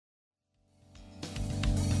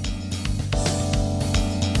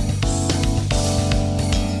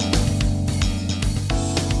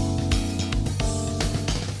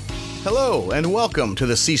Hello, and welcome to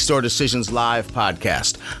the C-Store Decisions Live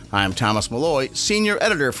podcast. I'm Thomas Malloy, Senior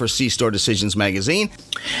Editor for C-Store Decisions Magazine.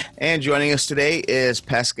 And joining us today is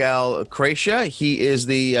Pascal Cracia. He is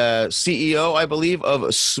the CEO, I believe, of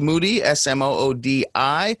Smoodi,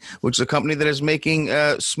 S-M-O-O-D-I, which is a company that is making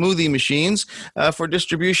smoothie machines for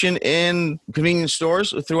distribution in convenience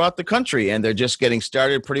stores throughout the country. And they're just getting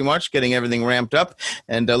started pretty much, getting everything ramped up,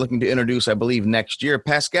 and looking to introduce, I believe, next year.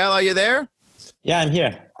 Pascal, are you there? Yeah, I'm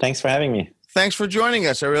here. Thanks for having me. Thanks for joining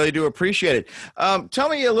us. I really do appreciate it. Tell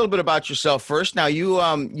me a little bit about yourself first. Now, you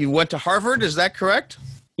went to Harvard, is that correct?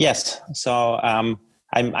 Yes. So I'm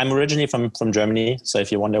originally from Germany. So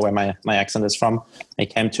if you wonder where my accent is from, I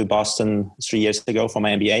came to Boston 3 years ago for my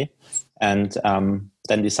MBA, and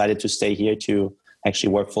then decided to stay here to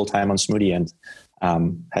actually work full time on Smoodi, and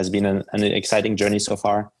has been an exciting journey so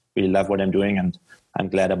far. Really love what I'm doing, and I'm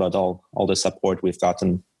glad about all the support we've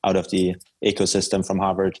gotten out of the ecosystem from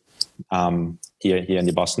Harvard here in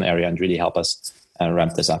the Boston area, and really help us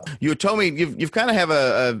ramp this up. You told me you've kind of have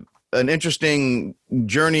an interesting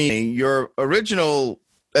journey. Your original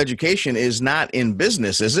education is not in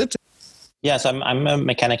business, is it? Yes, I'm a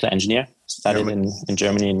mechanical engineer. Studied in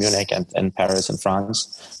Germany, in Munich, and Paris, and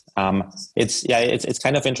France. It's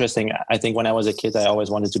kind of interesting. I think when I was a kid, I always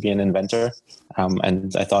wanted to be an inventor,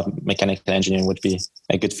 and I thought mechanical engineering would be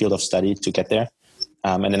a good field of study to get there.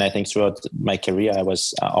 And then I think throughout my career, I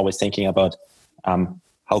was always thinking about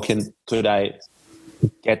how could I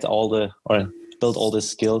get build all the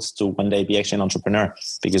skills to one day be actually an entrepreneur.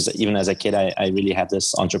 Because even as a kid, I really had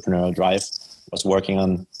this entrepreneurial drive. I was working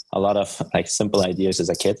on a lot of simple ideas as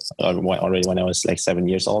a kid, already when I was 7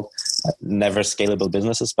 years old. Never scalable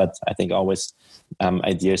businesses, but I think always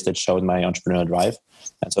ideas that showed my entrepreneurial drive.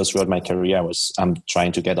 And so throughout my career, I was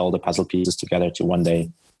trying to get all the puzzle pieces together to one day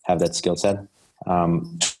have that skill set.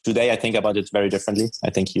 Today, I think about it very differently. I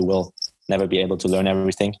think you will never be able to learn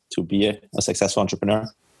everything to be a successful entrepreneur.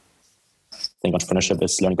 I think entrepreneurship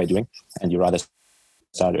is learning by doing, and you rather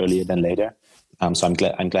start earlier than later. So I'm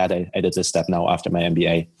glad I did this step now after my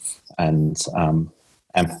MBA, and am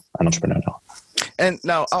an entrepreneur now. And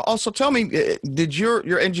now, also tell me, did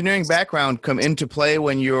your engineering background come into play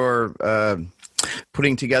when you're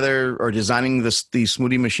putting together or designing the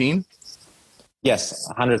smoothie machine? Yes,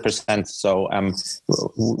 100%. So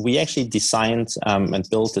we actually designed and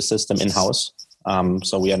built the system in-house.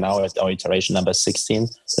 So we are now at our iteration number 16.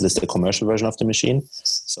 That is the commercial version of the machine.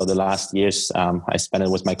 So the last years, I spent it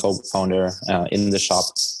with my co-founder in the shop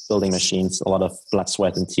building machines. A lot of blood,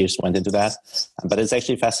 sweat, and tears went into that. But it's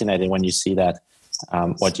actually fascinating when you see that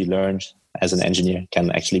what you learned as an engineer can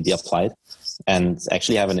actually be applied and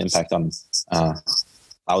actually have an impact on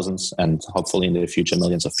thousands and hopefully in the future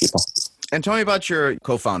millions of people. And tell me about your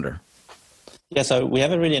co-founder. Yeah, so we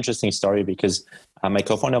have a really interesting story because my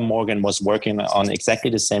co-founder Morgan was working on exactly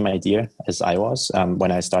the same idea as I was when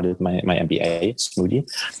I started my MBA, Smoodi,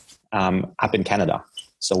 up in Canada.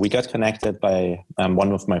 So we got connected by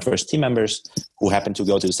one of my first team members who happened to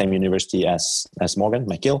go to the same university as Morgan,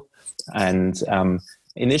 McGill. And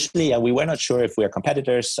initially, we were not sure if we were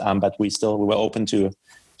competitors, but we were open to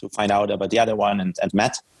find out about the other one and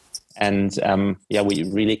met. And we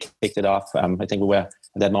really kicked it off. I think we were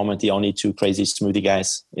at that moment the only two crazy smoothie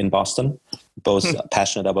guys in Boston, both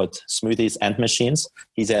passionate about smoothies and machines.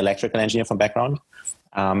 He's an electrical engineer from background.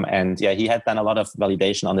 He had done a lot of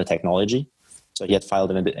validation on the technology. So he had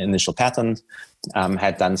filed an initial patent,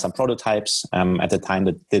 had done some prototypes at the time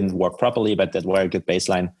that didn't work properly, but that were a good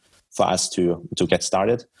baseline for us to get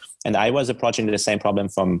started. And I was approaching the same problem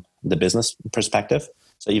from the business perspective.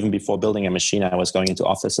 So even before building a machine, I was going into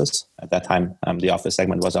offices. At that time, the office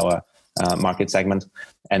segment was our market segment,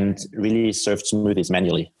 and really served smoothies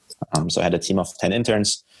manually. So I had a team of 10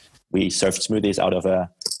 interns. We served smoothies out of a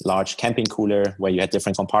large camping cooler where you had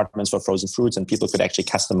different compartments for frozen fruits, and people could actually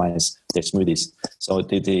customize their smoothies. So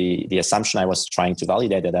the assumption I was trying to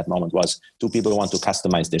validate at that moment was, do people want to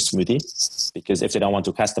customize their smoothie? Because if they don't want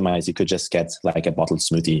to customize, you could just get a bottled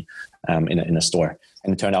smoothie in a store.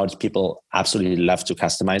 And it turned out people absolutely loved to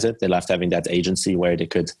customize it. They loved having that agency where they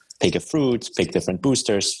could pick a fruit, pick different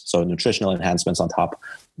boosters, so nutritional enhancements on top.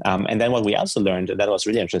 And then what we also learned, and that was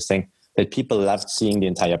really interesting, that people loved seeing the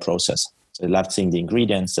entire process. So they loved seeing the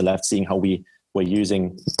ingredients. They loved seeing how we were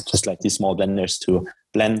using just these small blenders to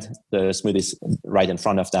blend the smoothies right in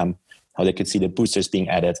front of them, how they could see the boosters being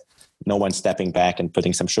added, no one stepping back and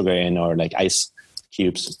putting some sugar in or ice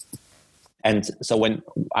cubes. And so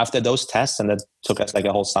after those tests, and that took us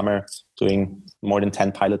a whole summer doing more than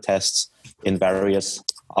 10 pilot tests in various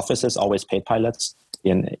offices, always paid pilots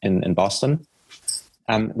in Boston.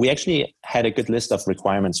 We actually had a good list of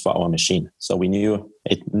requirements for our machine. So we knew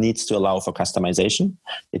it needs to allow for customization.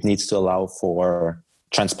 It needs to allow for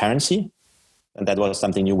transparency. And that was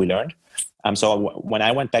something new we learned. So when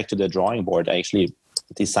I went back to the drawing board, I actually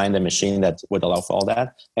designed a machine that would allow for all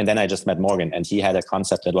that. And then I just met Morgan, and he had a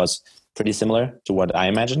concept that was pretty similar to what I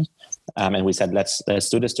imagined. And we said, let's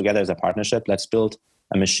do this together as a partnership. Let's build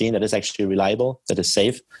a machine that is actually reliable, that is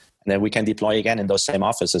safe, and then we can deploy again in those same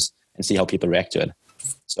offices and see how people react to it.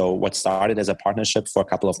 So what started as a partnership for a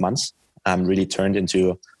couple of months really turned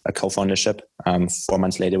into a co-foundership. 4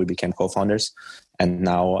 months later, we became co-founders. And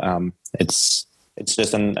now it's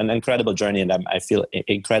just an incredible journey. And I feel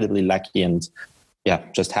incredibly lucky and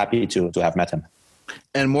just happy to have met him.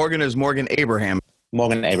 And Morgan is Morgan Abraham.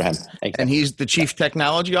 Morgan Abraham. Exactly. And he's the chief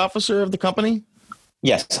technology officer of the company?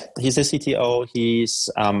 Yes, he's the CTO. He's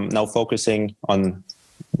now focusing on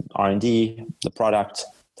R&D, the product,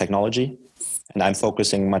 technology. And I'm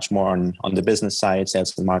focusing much more on the business side,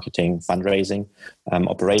 sales and marketing, fundraising,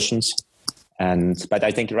 operations. But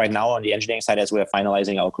I think right now on the engineering side, as we're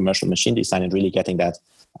finalizing our commercial machine design and really getting that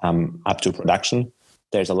up to production,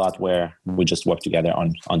 there's a lot where we just work together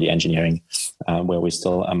on the engineering, where we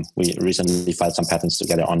still, we recently filed some patents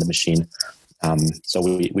together on the machine. So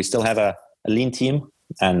we still have a lean team,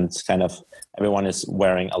 and kind of everyone is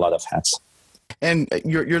wearing a lot of hats. And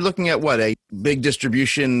you're looking at what, a big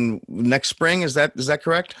distribution next spring? Is that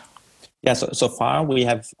correct? Yeah. So far we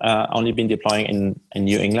have only been deploying in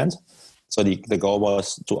New England. So the goal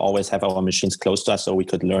was to always have our machines close to us, so we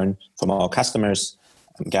could learn from our customers,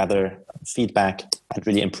 gather feedback, and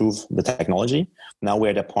really improve the technology. Now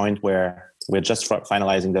we're at a point where we're just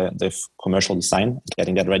finalizing the commercial design,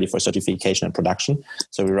 getting that ready for certification and production.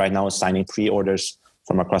 So we're right now signing pre-orders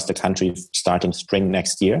from across the country starting spring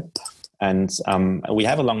next year. And we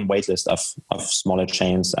have a long wait list of smaller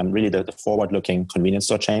chains, and really the forward-looking convenience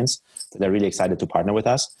store chains that are really excited to partner with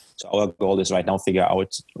us. So our goal is right now figure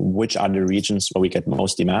out which are the regions where we get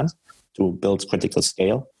most demand to build critical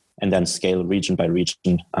scale, and then scale region by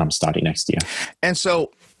region starting next year. And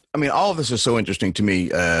so, I mean, all of this is so interesting to me,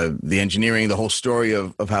 the engineering, the whole story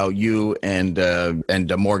of how you and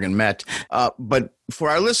Morgan met. But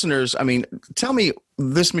for our listeners, I mean, tell me,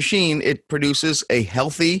 this machine, it produces a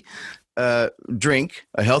healthy drink,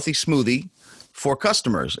 a healthy smoothie for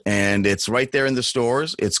customers. And it's right there in the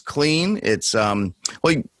stores. It's clean. It's, well,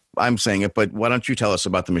 I'm saying it, but why don't you tell us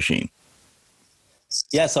about the machine?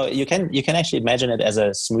 Yeah, so you can actually imagine it as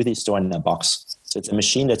a smoothie store in a box. So it's a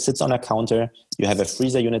machine that sits on a counter. You have a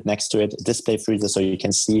freezer unit next to it, a display freezer, so you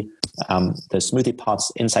can see the smoothie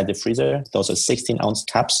pots inside the freezer. Those are 16-ounce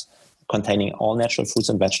cups containing all natural fruits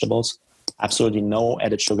and vegetables, absolutely no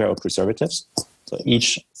added sugar or preservatives. So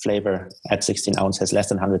each flavor at 16 ounce has less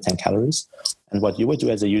than 110 calories. And what you would do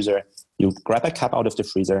as a user, you grab a cup out of the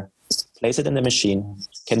freezer, place it in the machine,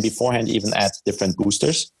 can beforehand even add different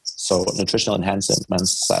boosters, so nutritional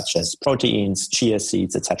enhancements such as proteins, chia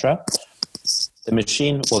seeds, etc. The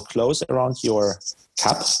machine will close around your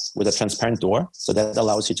cup with a transparent door, so that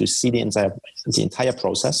allows you to see the entire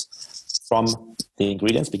process from the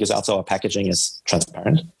ingredients, because also our packaging is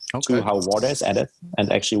transparent, to how water is added.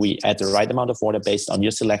 And actually we add the right amount of water based on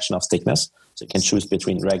your selection of thickness. So you can choose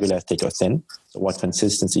between regular, thick, or thin. So what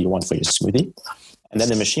consistency you want for your smoothie. And then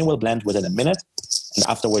the machine will blend within a minute and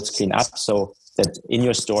afterwards clean up, so that in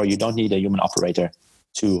your store, you don't need a human operator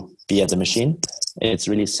to be at the machine. It's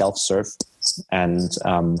really self-serve and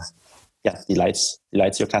delights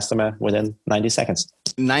your customer within 90 seconds.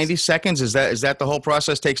 90 seconds? Is that the whole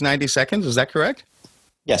process takes 90 seconds? Is that correct?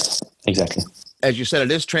 Yes, exactly. As you said,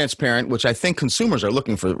 it is transparent, which I think consumers are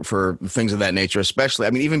looking for things of that nature, especially. I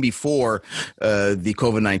mean, even before the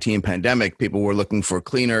COVID-19 pandemic, people were looking for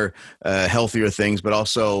cleaner, healthier things, but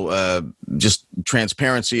also just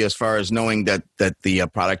transparency as far as knowing that the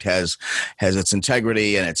product has its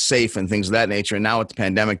integrity and it's safe and things of that nature. And now with the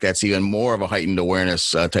pandemic, that's even more of a heightened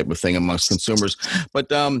awareness type of thing amongst consumers.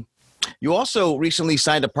 But you also recently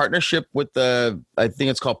signed a partnership with I think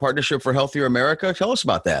it's called Partnership for Healthier America. Tell us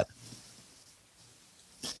about that.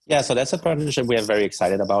 Yeah, so that's a partnership we are very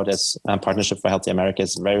excited about. As Partnership for Healthy America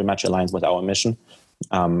is very much aligned with our mission.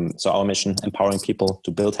 So our mission, empowering people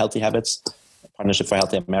to build healthy habits. Partnership for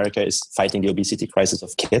Healthy America is fighting the obesity crisis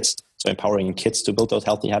of kids, so empowering kids to build those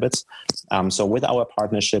healthy habits. So with our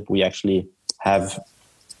partnership, we actually have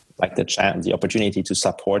the opportunity to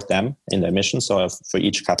support them in their mission. So for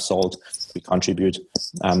each cup sold, we contribute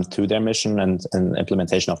to their mission and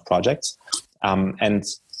implementation of projects. And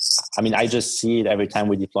I mean, I just see it every time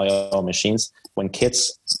we deploy our machines. When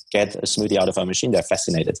kids get a smoothie out of our machine, they're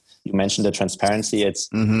fascinated. You mentioned the transparency. It's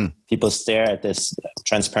people stare at this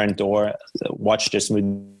transparent door, watch their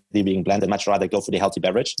smoothie being blended, much rather go for the healthy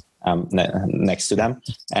beverage next to them.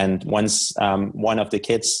 And once one of the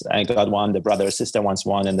kids got one, the brother or sister wants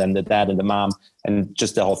one, and then the dad and the mom, and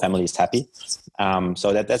just the whole family is happy.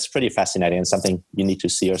 So that's pretty fascinating, and something you need to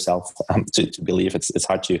see yourself to believe. It's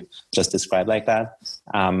hard to just describe like that.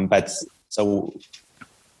 But so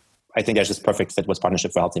I think there's this perfect fit with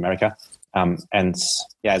Partnership for Healthy America. And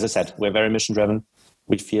yeah, as I said, we're very mission driven.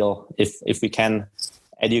 We feel if we can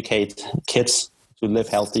educate kids to live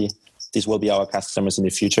healthy, these will be our customers in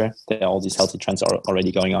the future. There are all these healthy trends are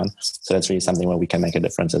already going on. So that's really something where we can make a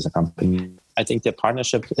difference as a company. I think the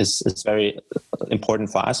partnership is very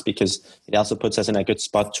important for us because it also puts us in a good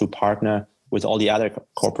spot to partner with all the other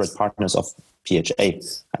corporate partners of PHA.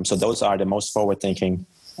 So those are the most forward-thinking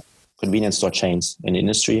convenience store chains in the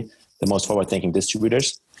industry, the most forward-thinking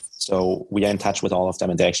distributors. So we are in touch with all of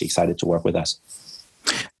them, and they're actually excited to work with us.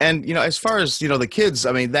 And, as far as, the kids,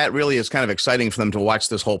 I mean, that really is kind of exciting for them to watch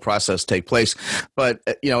this whole process take place. But,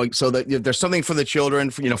 so that there's something for the children,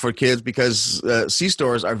 for kids, because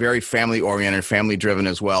C-stores are very family-oriented, family-driven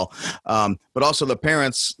as well. But also the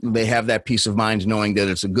parents, they have that peace of mind knowing that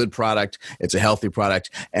it's a good product, it's a healthy product,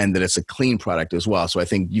 and that it's a clean product as well. So I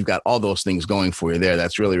think you've got all those things going for you there.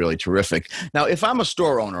 That's really, really terrific. Now, if I'm a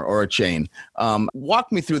store owner or a chain,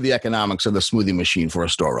 walk me through the economics of the smoothie machine for a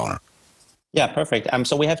store owner. Yeah, perfect.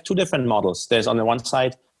 So we have two different models. There's on the one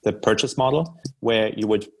side, the purchase model, where you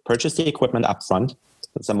would purchase the equipment upfront.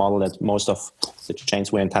 It's a model that most of the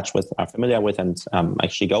chains we're in touch with are familiar with and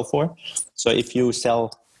actually go for. So if you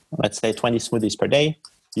sell, let's say, 20 smoothies per day,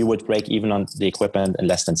 you would break even on the equipment in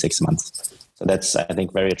less than 6 months. So that's, I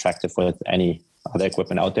think, very attractive with any other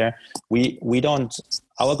equipment out there.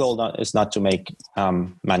 Our goal is not to make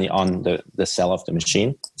money on the sale of the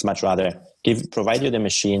machine. It's much rather provide you the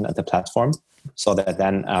machine at the platform so that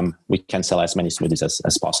then we can sell as many smoothies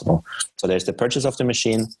as possible. So there's the purchase of the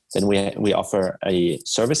machine. Then we offer a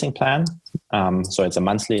servicing plan. So it's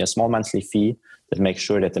a small monthly fee that makes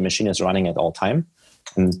sure that the machine is running at all time.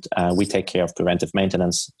 And we take care of preventive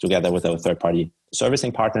maintenance together with our third-party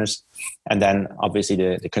servicing partners. And then obviously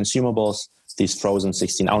the consumables, these frozen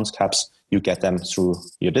 16-ounce cups, you get them through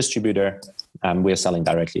your distributor. We're selling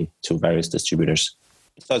directly to various distributors.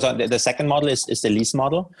 So the second model is the lease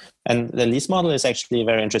model. And the lease model is actually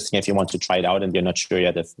very interesting if you want to try it out and you're not sure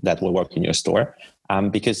yet if that will work in your store.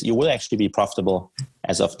 Because you will actually be profitable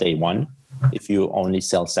as of day one if you only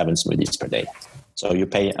sell 7 smoothies per day. So you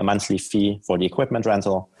pay a monthly fee for the equipment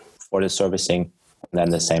rental, for the servicing, and then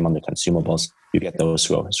the same on the consumables. You get those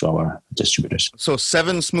through our distributors. So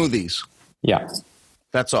 7 smoothies? Yeah.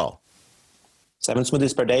 That's all? 7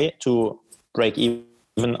 smoothies per day to break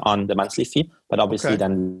even on the monthly fee. But obviously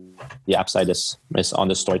then the upside is on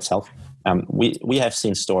the store itself. We have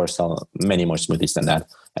seen stores sell many more smoothies than that.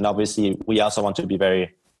 And obviously we also want to be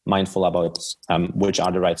very mindful about which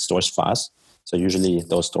are the right stores for us. So usually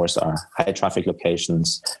those stores are high traffic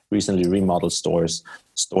locations, recently remodeled stores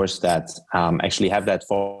that actually have that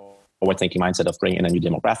forward-thinking mindset of bringing in a new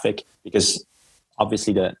demographic, because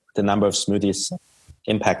obviously the number of smoothies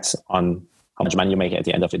impacts on how much money you make at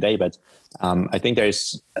the end of the day. But I think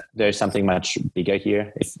there's something much bigger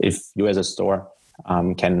here. If you as a store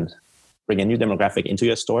can bring a new demographic into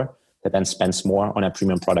your store that then spends more on a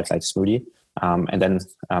premium product like smoothie, and then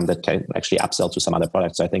that can actually upsell to some other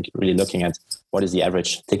products. So I think really looking at what is the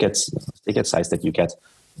average ticket size that you get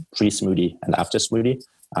pre-smoothie and after smoothie.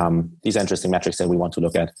 These are interesting metrics that we want to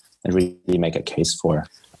look at and really make a case for.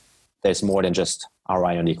 There's more than just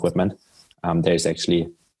ROI on the equipment. There's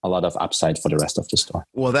actually a lot of upside for the rest of the store.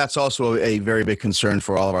 Well, that's also a very big concern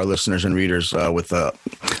for all of our listeners and readers with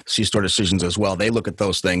C-store decisions as well. They look at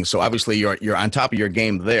those things. So obviously you're on top of your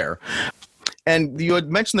game there. And you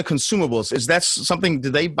had mentioned the consumables. Is that something,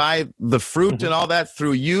 do they buy the fruit and all that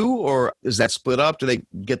through you, or is that split up? Do they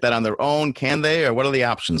get that on their own? Can they, or what are the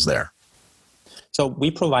options there? So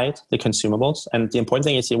we provide the consumables, and the important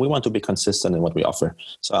thing is here, we want to be consistent in what we offer.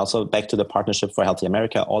 So also back to the Partnership for Healthy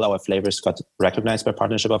America, all our flavors got recognized by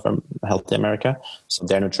Partnership for Healthy America. So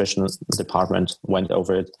their nutrition department went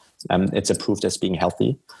over it. It's approved as being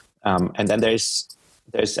healthy. And then there's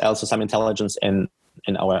also some intelligence in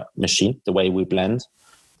our machine, the way we blend.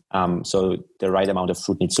 So the right amount of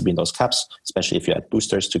fruit needs to be in those cups, especially if you add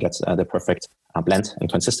boosters to get the perfect blend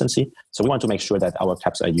and consistency. So we want to make sure that our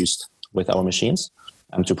cups are used with our machines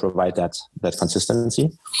to provide that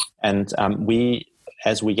consistency. And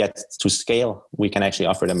as we get to scale, we can actually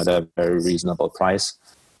offer them at a very reasonable price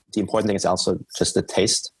the important thing is also just the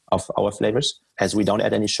taste of our flavors. As we don't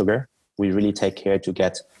add any sugar, we really take care to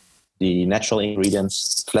get the natural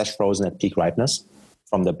ingredients flash frozen at peak ripeness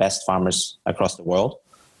from the best farmers across the world.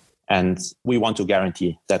 And we want to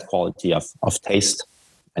guarantee that quality of taste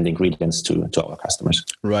and ingredients to our customers.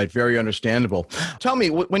 Right. Very understandable. Tell me,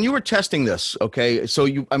 when you were testing this, okay, so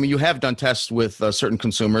you have done tests with certain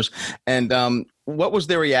consumers, and what was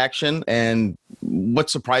their reaction, and what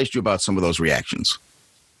surprised you about some of those reactions?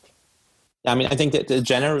 I mean, I think that the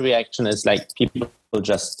general reaction is like people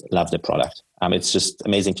just love the product. It's just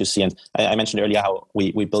amazing to see. And I mentioned earlier how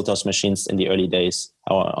we built those machines in the early days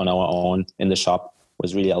on our own in the shop.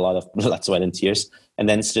 Was really a lot of blood, sweat, and tears. And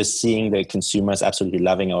then it's just seeing the consumers absolutely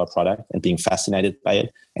loving our product and being fascinated by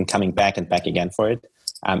it and coming back and back again for it.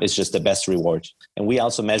 It's just the best reward. And we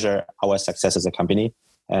also measure our success as a company.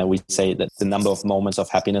 We say that the number of moments of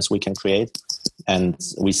happiness we can create. And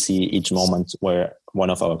we see each moment where one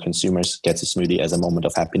of our consumers gets a smoothie as a moment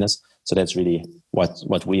of happiness. So that's really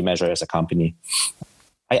what we measure as a company.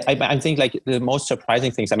 I think like the most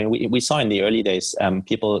surprising things, I mean, we saw in the early days,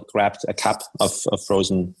 people grabbed a cup of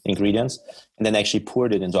frozen ingredients and then actually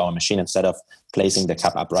poured it into our machine instead of placing the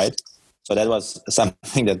cup upright. So that was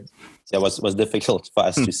something that was difficult for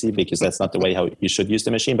us to see, because that's not the way how you should use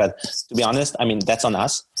the machine. But to be honest, I mean, that's on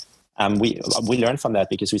us. We learned from that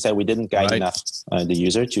because we said we didn't guide enough the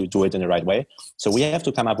user to do it in the right way. So we have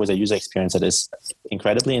to come up with a user experience that is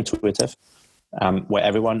incredibly intuitive, where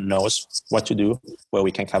everyone knows what to do, where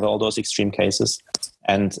we can cover all those extreme cases.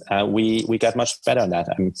 And we got much better on that.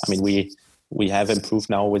 I mean, we have improved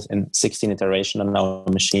now within 16 iterations on our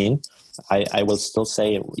machine. I will still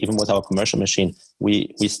say, even with our commercial machine,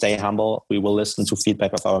 we stay humble. We will listen to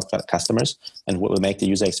feedback of our customers, and we will make the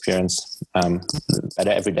user experience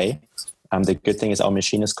better every day. The good thing is our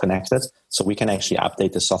machine is connected, so we can actually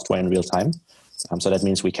update the software in real time. So that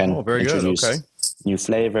means we can introduce new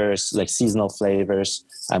flavors, like seasonal flavors,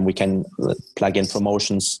 and we can plug in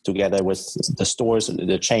promotions together with the stores,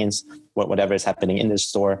 the chains, whatever is happening in the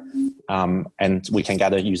store, and we can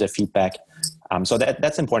gather user feedback. So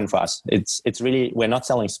that's important for us. It's really, we're not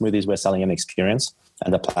selling smoothies, we're selling an experience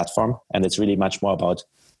and a platform, and it's really much more about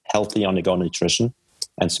healthy on-the-go nutrition.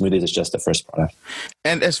 And smoothies is just the first product.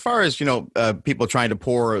 And as far as, people trying to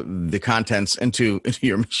pour the contents into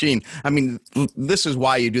your machine, I mean, this is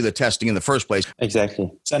why you do the testing in the first place.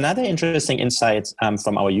 Exactly. So another interesting insight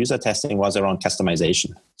from our user testing was around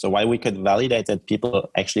customization. So while we could validate that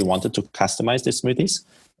people actually wanted to customize the smoothies,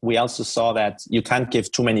 we also saw that you can't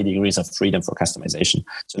give too many degrees of freedom for customization.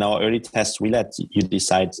 So in our early tests, we let you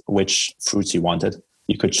decide which fruits you wanted.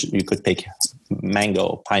 You could pick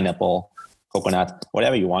mango, pineapple, coconut,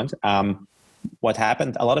 whatever you want. What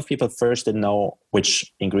happened, a lot of people first didn't know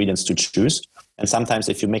which ingredients to choose. And sometimes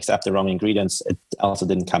if you mix up the wrong ingredients, it also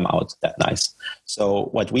didn't come out that nice. So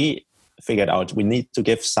what we figured out, we need to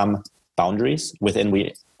give some boundaries within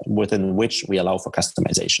which we allow for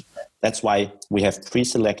customization. That's why we have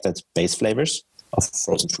pre-selected base flavors of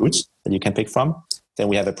frozen fruits that you can pick from. Then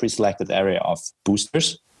we have a pre-selected area of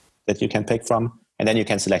boosters that you can pick from. And then you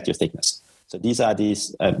can select your thickness. So these are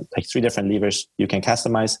like 3 different levers you can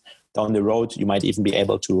customize. Down the road, you might even be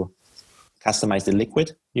able to customize the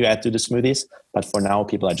liquid you add to the smoothies. But for now,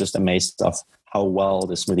 people are just amazed of how well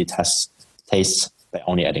the smoothie tastes by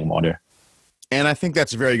only adding water. And I think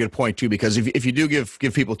that's a very good point, too, because if you do give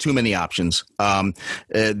people too many options,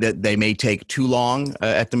 that they may take too long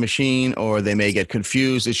at the machine, or they may get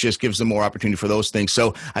confused. It just gives them more opportunity for those things.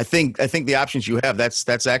 So I think the options you have,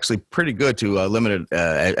 that's actually pretty good to limit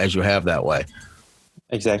it as you have that way.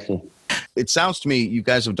 Exactly. It sounds to me you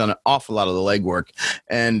guys have done an awful lot of the legwork.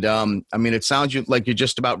 And I mean, it sounds like you're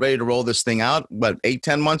just about ready to roll this thing out. But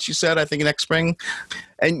 8-10 months, you said, I think, next spring.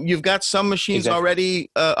 And you've got some machines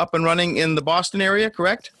already up and running in the Boston area,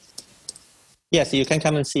 correct? Yeah, so you can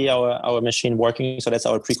come and see our machine working. So that's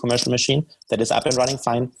our pre-commercial machine that is up and running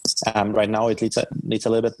fine. Right now, it needs a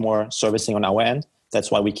little bit more servicing on our end.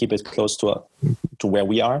 That's why we keep it close to where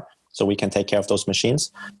we are, so we can take care of those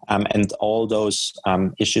machines. And all those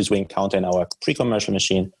issues we encounter in our pre-commercial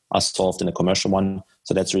machine are solved in the commercial one.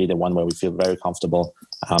 So that's really the one where we feel very comfortable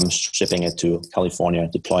shipping it to California,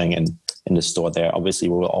 deploying in the store there. Obviously,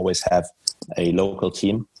 we will always have a local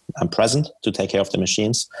team present to take care of the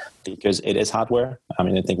machines, because it is hardware. I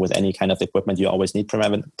mean, I think with any kind of equipment, you always need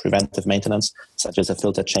preventive maintenance, such as a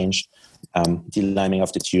filter change, deliming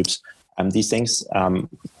of the tubes. These things,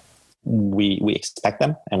 we expect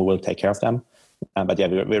them, and we will take care of them. But yeah,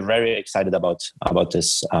 we're very excited about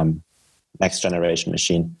this next generation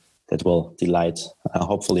machine that will delight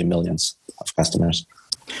hopefully millions of customers.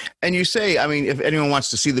 And you say, I mean, if anyone wants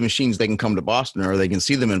to see the machines, they can come to Boston or they can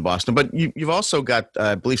see them in Boston. But you've also got,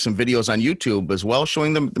 I believe, some videos on YouTube as well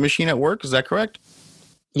showing them the machine at work. Is that correct?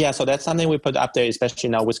 Yeah, so that's something we put up there, especially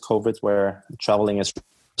now with COVID, where traveling is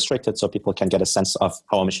restricted, so people can get a sense of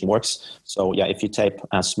how a machine works. So yeah, if you type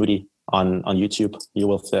Smoothie on YouTube, you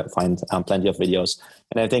will find plenty of videos.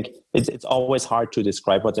 And I think it's always hard to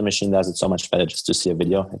describe what the machine does. It's so much better just to see a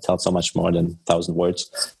video. It tells so much more than 1,000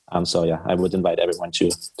 words. So yeah, I would invite everyone to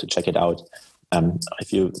check it out.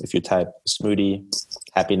 If you type Smoothie,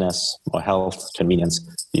 happiness or health,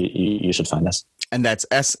 convenience, you should find us. And that's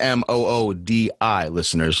SMOODI,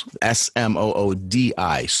 listeners. SMOODI,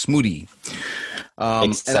 Smoothie.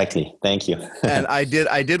 Exactly. Thank you. And I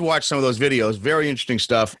did watch some of those videos. Very interesting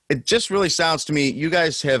stuff. It just really sounds to me, you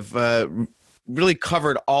guys have really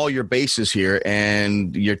covered all your bases here,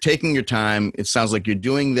 and you're taking your time. It sounds like you're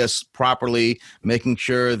doing this properly, making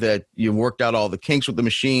sure that you've worked out all the kinks with the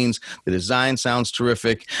machines. The design sounds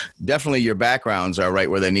terrific. Definitely your backgrounds are right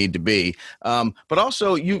where they need to be. But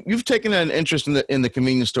also you've taken an interest in the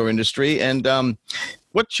convenience store industry. And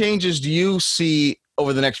what changes do you see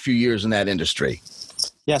over the next few years in that industry?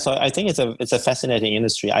 Yeah, so I think it's a fascinating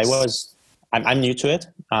industry. I'm new to it.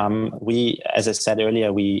 We, as I said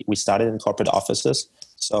earlier, we started in corporate offices.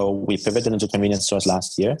 So we pivoted into convenience stores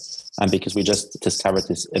last year because we just discovered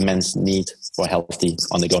this immense need for healthy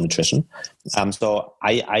on-the-go nutrition. So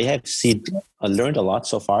I have learned a lot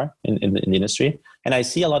so far in the industry. And I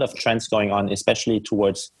see a lot of trends going on, especially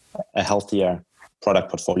towards a healthier product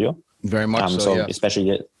portfolio. Very much so, yeah.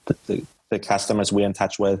 Especially the customers we're in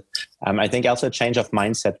touch with. I think also a change of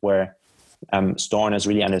mindset where store owners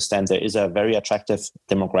really understand there is a very attractive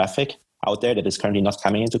demographic out there that is currently not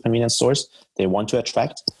coming into convenience stores. They want to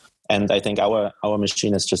attract. And I think our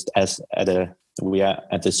machine is just we are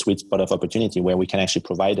at the sweet spot of opportunity where we can actually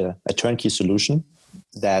provide a turnkey solution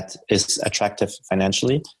that is attractive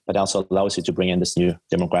financially, but also allows you to bring in this new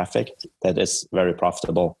demographic that is very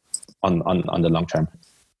profitable on the long term.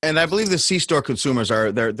 And I believe the C-store consumers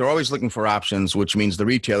they're always looking for options, which means the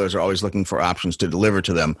retailers are always looking for options to deliver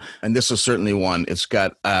to them. And this is certainly one. It's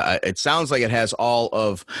got, it sounds like it has all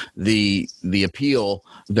of the appeal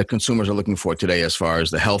that consumers are looking for today, as far as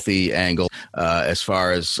the healthy angle, as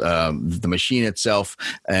far as the machine itself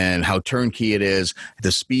and how turnkey it is,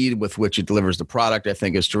 the speed with which it delivers the product, I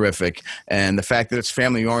think is terrific. And the fact that it's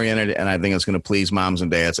family oriented, and I think it's going to please moms and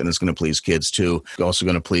dads, and it's going to please kids too. It's also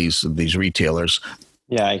going to please these retailers.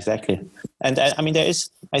 Yeah, exactly. And I mean, I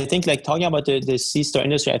think like talking about the C-store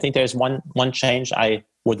industry, I think there's one change I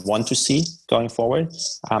would want to see going forward.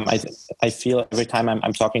 I feel every time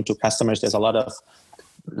I'm talking to customers, there's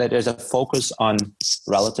a focus on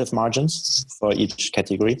relative margins for each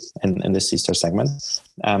category in the C-store segment.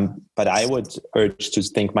 But I would urge to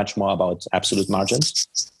think much more about absolute margins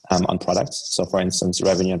on products. So for instance,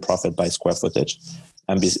 revenue and profit by square footage,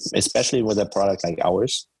 especially with a product like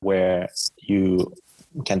ours, where you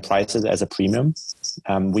can price it as a premium.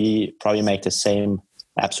 We probably make the same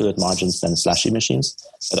absolute margins than slushy machines,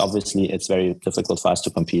 but obviously it's very difficult for us to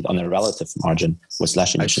compete on a relative margin with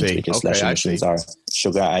slushy machines because slushy machines are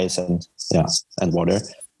sugar, ice, and water.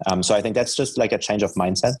 So I think that's just like a change of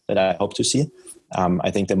mindset that I hope to see.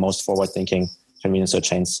 I think the most forward-thinking convenience store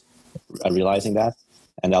chains are realizing that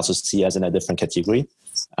and also see us in a different category.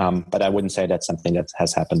 But I wouldn't say that's something that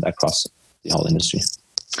has happened across the whole industry.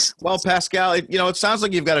 Well, Pascal, it sounds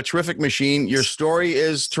like you've got a terrific machine. Your story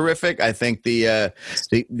is terrific. I think the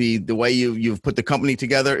way you've put the company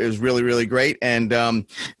together is really, really great, and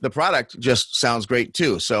the product just sounds great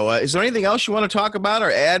too. So, is there anything else you want to talk about or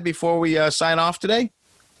add before we sign off today?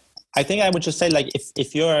 I think I would just say, like,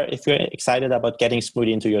 if you're excited about getting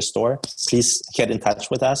Smoothie into your store, please get in touch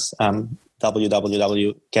with us.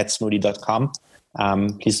 www.getsmoothie.com.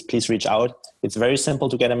 Please reach out. It's very simple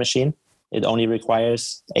to get a machine. It only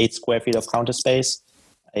requires 8 square feet of counter space,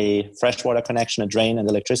 a freshwater connection, a drain, and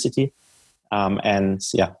electricity. And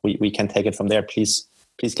yeah, we can take it from there. Please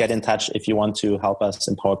get in touch if you want to help us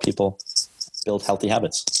empower people build healthy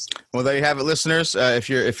habits. Well, there you have it, listeners. If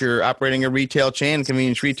you're operating a retail chain,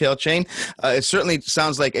 convenience retail chain, it certainly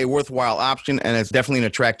sounds like a worthwhile option, and it's definitely an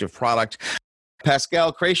attractive product.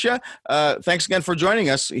 Pascal Krejcia, thanks again for joining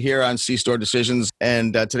us here on C-Store Decisions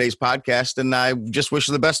and today's podcast, and I just wish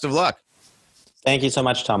you the best of luck. Thank you so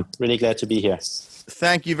much, Tom. Really glad to be here.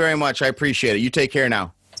 Thank you very much. I appreciate it. You take care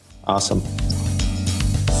now. Awesome.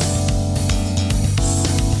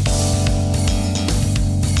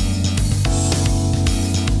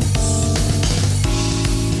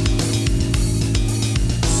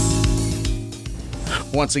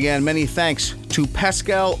 Once again, many thanks to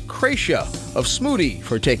Pascal Kracia of Smoothie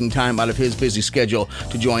for taking time out of his busy schedule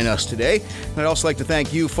to join us today. And I'd also like to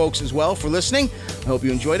thank you folks as well for listening. I hope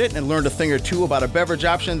you enjoyed it and learned a thing or two about a beverage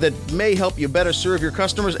option that may help you better serve your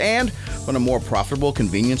customers and run a more profitable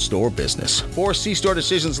convenience store business. For C-Store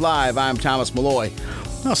Decisions Live, I'm Thomas Malloy.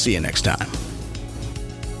 I'll see you next time.